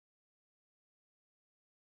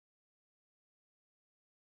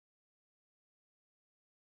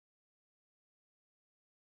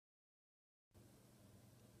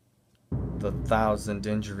The 1,000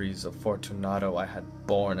 injuries of Fortunato I had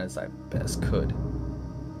borne as I best could.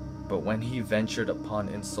 But when he ventured upon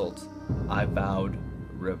insult, I vowed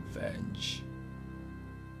revenge.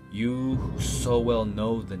 You who so well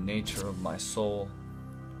know the nature of my soul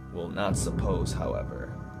will not suppose,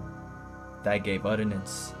 however, that I gave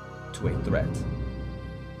utterance to a threat.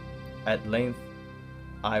 At length,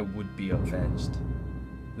 I would be avenged.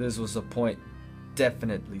 This was a point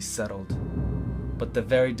definitely settled, but the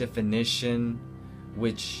very definition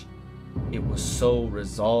which it was so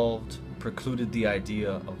resolved precluded the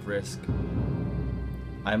idea of risk.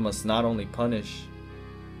 I must not only punish,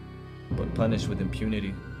 but punish with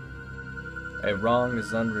impunity. A wrong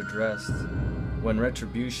is unredressed when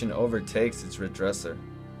retribution overtakes its redresser.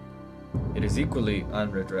 It is equally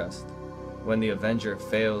unredressed when the avenger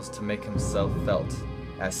fails to make himself felt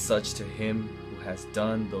as such to him who has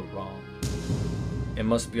done the wrong. It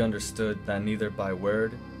must be understood that neither by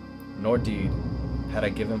word nor deed had I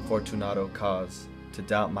given Fortunato cause to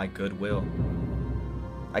doubt my goodwill.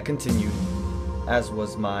 I continued, as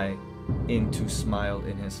was my into smile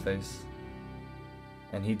in his face,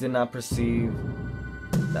 and he did not perceive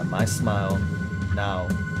that my smile now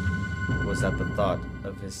was at the thought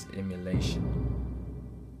of his emulation.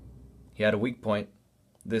 He had a weak point,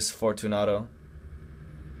 this Fortunato.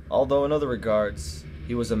 Although in other regards,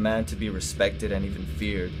 he was a man to be respected and even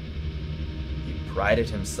feared. He prided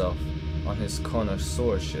himself on his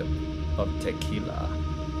connoisseurship of tequila.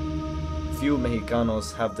 Few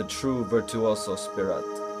Mexicanos have the true virtuoso spirit.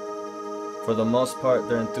 For the most part,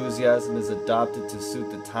 their enthusiasm is adopted to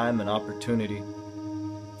suit the time and opportunity.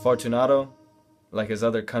 Fortunato, like his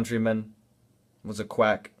other countrymen, was a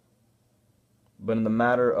quack. But in the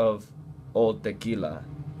matter of old tequila,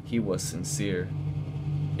 he was sincere.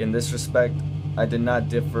 In this respect, I did not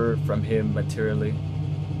differ from him materially.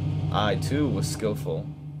 I too was skillful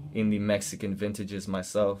in the Mexican vintages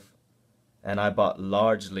myself, and I bought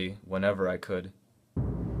largely whenever I could.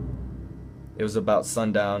 It was about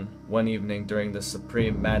sundown one evening during the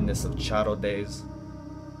supreme madness of Charo days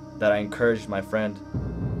that I encouraged my friend.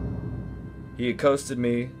 He accosted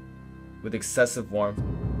me with excessive warmth,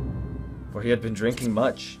 for he had been drinking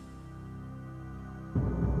much.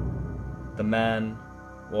 The man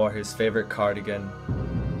wore his favorite cardigan.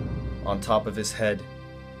 On top of his head,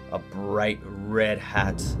 a bright red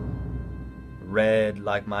hat, red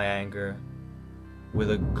like my anger, with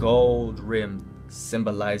a gold rim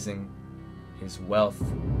symbolizing his wealth,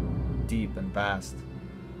 deep and vast.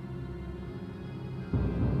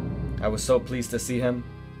 I was so pleased to see him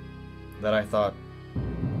that I thought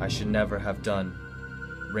I should never have done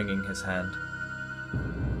wringing his hand.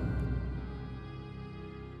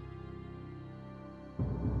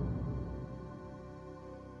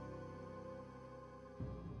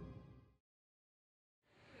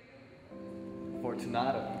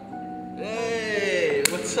 Fortunato. Hey,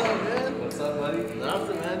 what's up, man? What's up, buddy?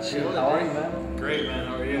 Nothing, man. Chilling. How are you, man? Great, man.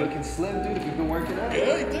 How are you? You're looking slim, dude. Have you been working out?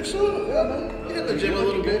 Yeah, you think so? Yeah, man. You hit the gym a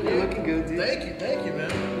little bit. You're looking good, dude. Thank you, man.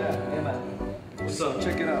 Yeah, man. What's So up?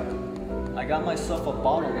 check it out. I got myself a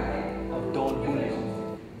bottle of Don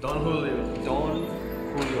Julio. Don Julio. Don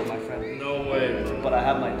Julio, my friend. No way, bro. But I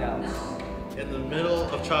have my doubts. In the middle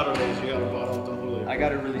of Charo days, you got a bottle of Don Julio. I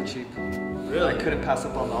got it really cheap. Really? I couldn't pass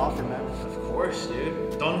up on the offer, man. Of course,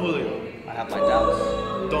 dude. Don Julio. I have my doubts.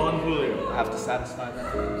 Don Julio. I have to satisfy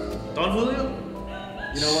them. Don Julio?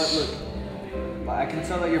 You know what? Look, I can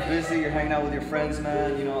tell that you're busy. You're hanging out with your friends,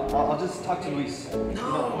 man. You know, I'll just talk to Luis.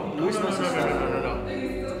 No, Luis knows his stuff.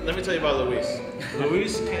 no. Let me tell you about Luis.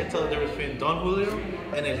 Luis can't tell the difference between Don Julio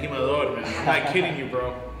and El Jimador, man. I'm not kidding you,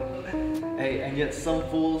 bro. Hey, and yet some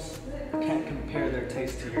fools can't compare their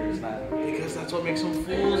taste to yours, man. Because that's what makes them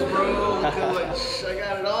fools, bro. Because, like, I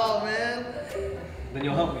got it all, man. Then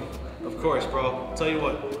you'll help me. Of course, bro. Tell you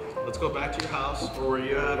what. Let's go back to your house or where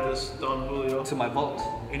you have this Don Julio. To my vault.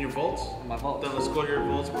 In your vaults? In my vault. Then let's go to your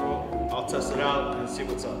vaults, bro. I'll test it out and see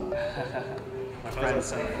what's up. My How's friend, that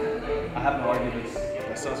sound? I have no arguments.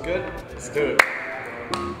 That sounds good? Let's do it.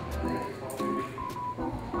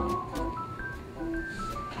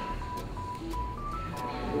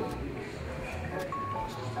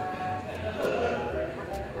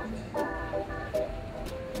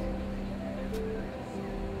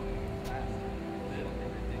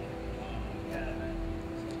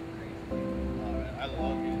 I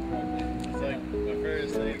love you. It's like my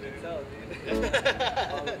first thing, dude.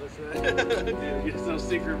 You're so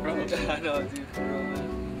secret, bro. I know, dude, for real, man.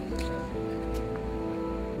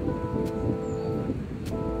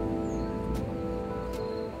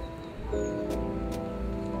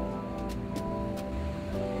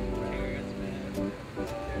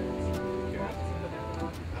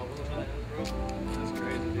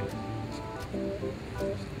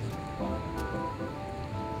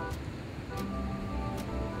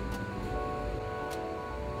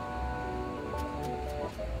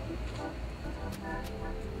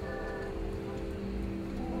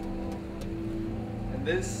 And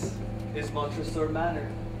this is Montresor Manor.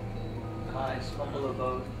 Nice, humble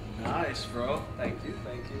abode. Nice, bro. Thank you,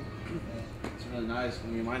 thank you. It's really nice. I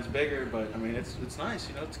mean, mine's bigger, but I mean, it's nice.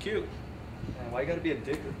 You know, it's cute. Man, why you gotta be a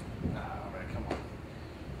digger? Nah, alright, come on.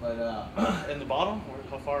 But in the bottom,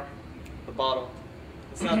 how far? The bottle.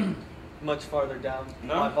 It's not much farther down.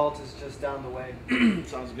 No? My vault is just down the way.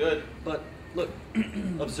 Sounds good. But look,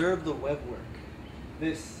 observe the web work.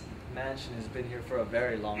 This mansion has been here for a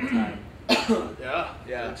very long time. Yeah.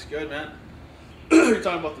 Looks good, man. You're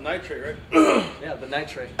talking about the nitrate, right? Yeah, the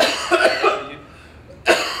nitrate.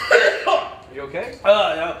 You okay?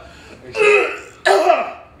 Yeah. Are you sure?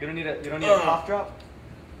 You don't need a cough drop?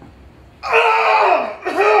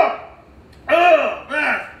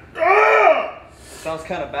 Man. Sounds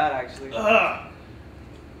kind of bad, actually.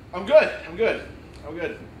 I'm good.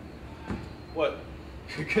 What?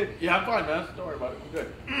 You're good. Yeah, I'm fine, man. Don't worry about it. I'm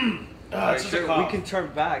good. It's just a We cough. can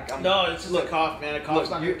turn back. No, it's just a cough, man. A cough's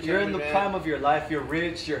not gonna kill you're in me, the man. prime of your life. You're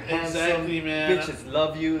rich. You're handsome. Exactly, man. Bitches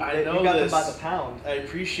love you. I know you got this. them by the pound. I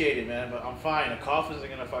appreciate it, man, but I'm fine. A cough isn't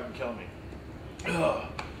gonna fucking kill me.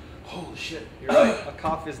 Holy shit. You're right. A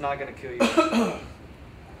cough is not gonna kill you. Oh,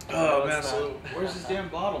 man. it's So not. where's this damn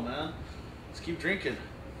bottle, man? Let's keep drinking.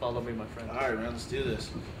 Follow me, my friend. All right, man. Let's do this.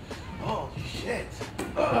 Oh shit.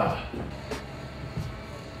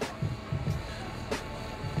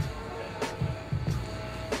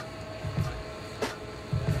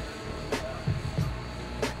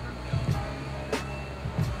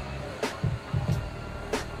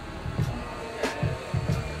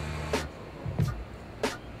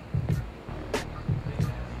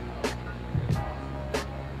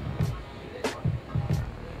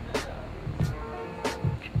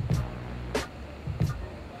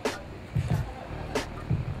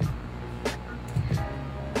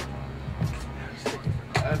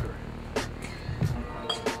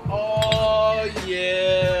 Oh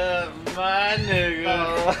yeah, my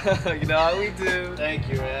nigga. You know how we do. Thank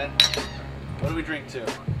you, man. What do we drink to?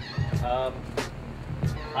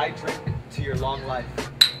 I drink to your long life.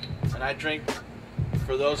 And I drink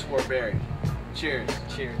for those who are buried. Cheers.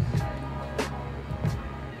 Cheers.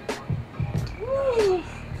 Woo.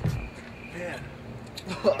 Man.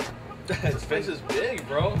 This place is big,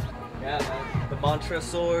 bro. Yeah, man. The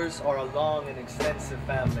Montresors are a long and extensive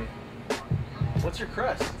family. What's your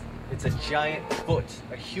crest? It's a giant foot,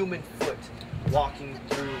 a human foot, walking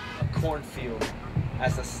through a cornfield.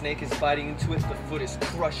 As a snake is biting into it, the foot is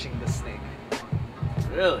crushing the snake.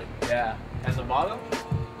 Really? Yeah. And the motto?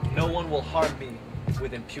 No one will harm me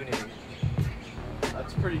with impunity.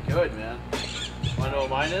 That's pretty good, man. Wanna know what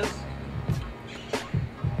mine is?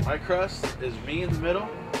 My crest is me in the middle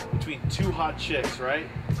between two hot chicks, right?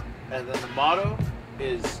 And then the motto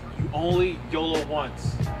is you only YOLO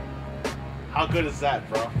once. How good is that,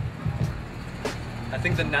 bro? I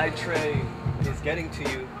think the nitrate is getting to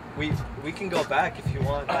you. We can go back if you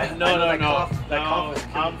want. I No. know that cough is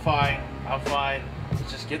killing I'm fine.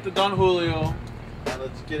 Let's just get the Don Julio and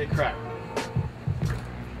let's get it cracked.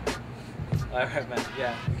 All right, man.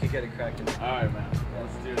 Yeah, we can get it cracking. All right, man.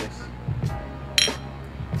 Let's do this.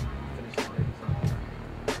 Finish the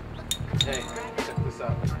Hey, check this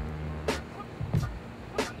out.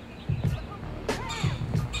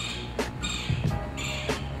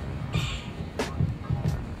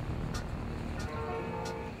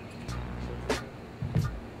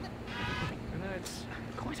 It's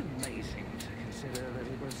quite amazing to consider that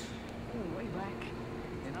it was all way back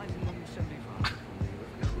in 1975.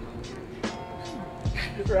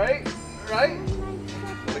 Right?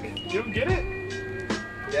 You don't get it?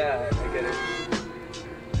 Yeah, I get it.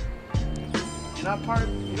 You're not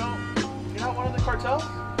one of the cartels?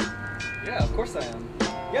 Yeah, of course I am.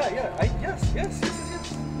 Yeah. Yes.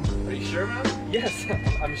 Are you sure, man? Yes,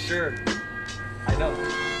 I'm sure. I know.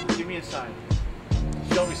 Give me a sign.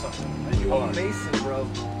 Show me something that you I'm are. a Mason, bro.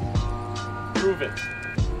 Prove it.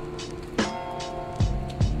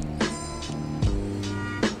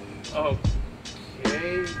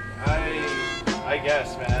 Okay, I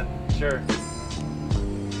guess, man. Sure.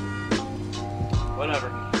 Whatever.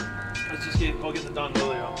 Let's just go get the Don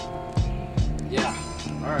Julio. Yeah.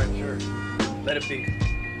 All right, sure. Let it be.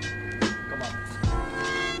 Come on.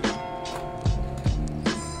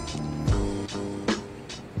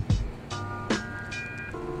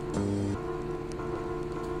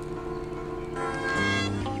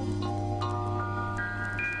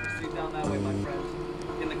 Proceed down that way, my friend.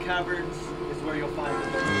 In the caverns is where you'll find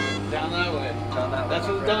the door. Down that way. Down that way. That's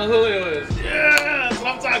my what the friend. Don Julio is. Yeah, that's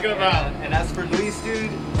what I'm talking about. And as for Luis,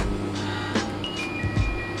 dude,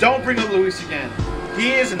 Don't bring up Luis again.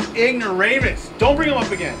 He is an ignoramus. Don't bring him up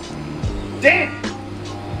again. Damn.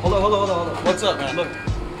 Hold on. What's up, man? Look.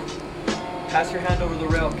 Pass your hand over the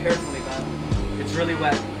rail carefully, man. It's really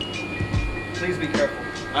wet. Please be careful.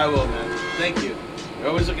 I will, man. Thank you. You're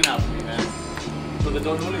always looking out for me, man. For the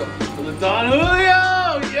Don Julio. For the Don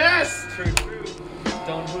Julio! Yes! True.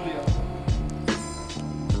 Don Julio.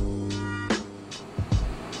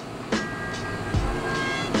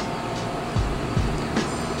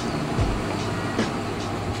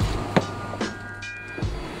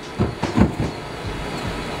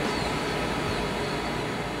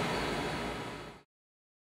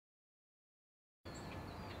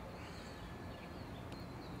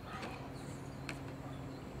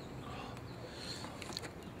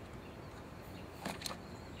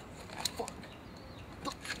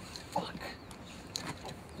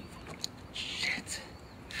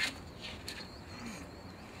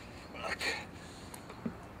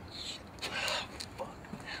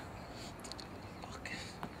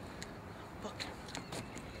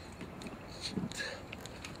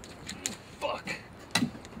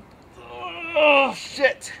 Oh,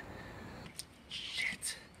 shit!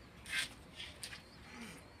 Shit.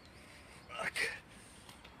 Fuck.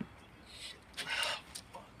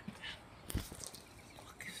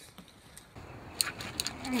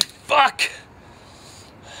 Fuck!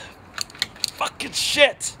 Fucking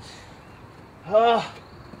shit! Oh,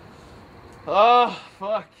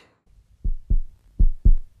 fuck.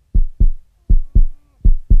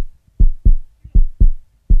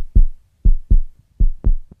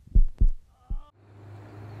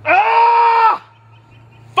 Ah!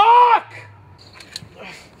 Fuck!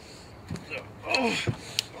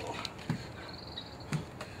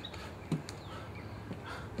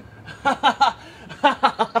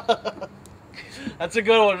 That's a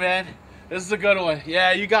good one, man. This is a good one.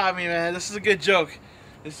 Yeah, you got me, man. This is a good joke.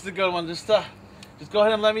 This is a good one. Just go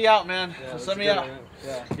ahead and let me out, man. Yeah, just let me out.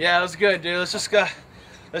 Yeah. Yeah, that was good, dude. Let's just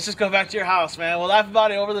go back to your house, man. We'll laugh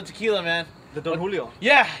about it over the tequila, man. The Don Julio.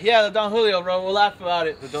 Yeah, the Don Julio, bro. We'll laugh about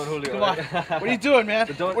it. The Don Julio. Come on. Right? What are you doing, man?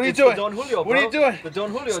 What are you doing? The Don Julio, bro. What are you doing? The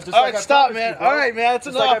Don Julio. Just All like right, I stop, promised man. you, bro. All right, man. That's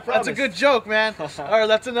Just like I enough. That's a promised. good joke, man. All right,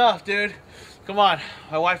 that's enough, dude. Come on.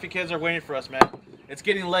 My wife and kids are waiting for us, man. It's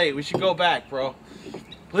getting late. We should go back, bro.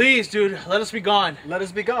 Please, dude. Let us be gone. Let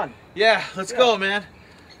us be gone. Yeah, let's go, man.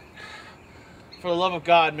 For the love of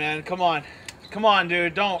God, man. Come on. Come on,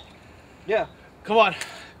 dude. Don't. Yeah. Come on.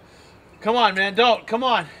 Come on, man. Don't. Come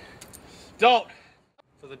on. Don't.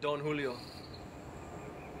 For the Don Julio.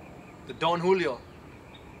 The Don Julio.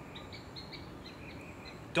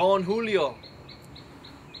 Don Julio.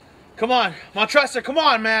 Come on. Montrester, come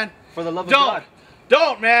on, man. For the love of Don't. God.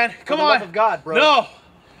 Don't, man. Come For the on. love of God, bro. No.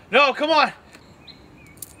 No, come on.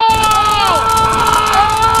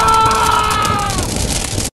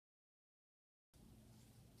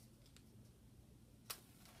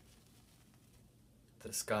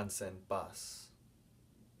 Descansa en paz.